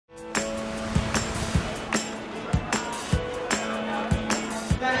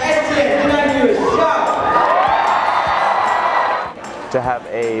to have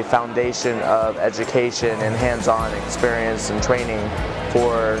a foundation of education and hands-on experience and training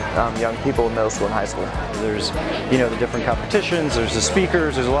for young people in middle school and high school. There's, the different competitions, there's the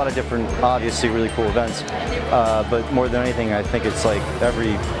speakers, there's a lot of different, obviously really cool events. But more than anything, I think it's like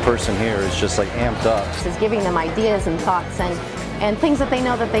every person here is just like amped up. It's giving them ideas and thoughts and things that they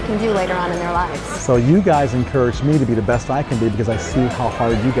know that they can do later on in their lives. So you guys encourage me to be the best I can be because I see how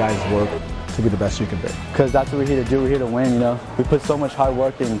hard you guys work to be the best you can be. Because that's what we're here to do. We're here to win, We put so much hard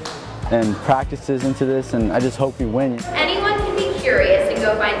work and practices into this, and I just hope we win. Anyone can be curious and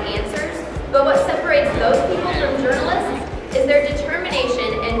go find answers, but what separates those people from journalists is their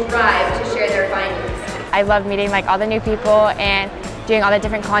determination and drive to share their findings. I love meeting all the new people and doing all the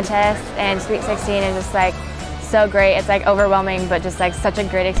different contests, and Sweet 16 is just so great. It's overwhelming, but just such a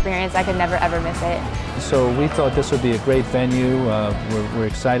great experience. I could never ever miss it. So we thought this would be a great venue. We're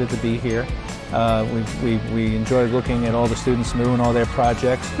excited to be here. We enjoy looking at all the students doing all their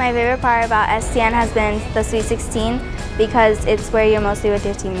projects. My favorite part about STN has been the Sweet 16 because it's where you're mostly with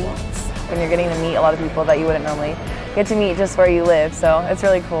your teammates. And you're getting to meet a lot of people that you wouldn't normally get to meet just where you live, so it's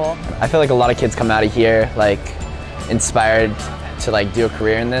really cool. I feel like a lot of kids come out of here inspired to do a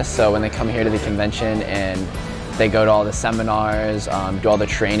career in this, so when they come here to the convention and they go to all the seminars, do all the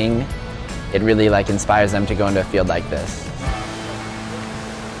training, it really inspires them to go into a field like this.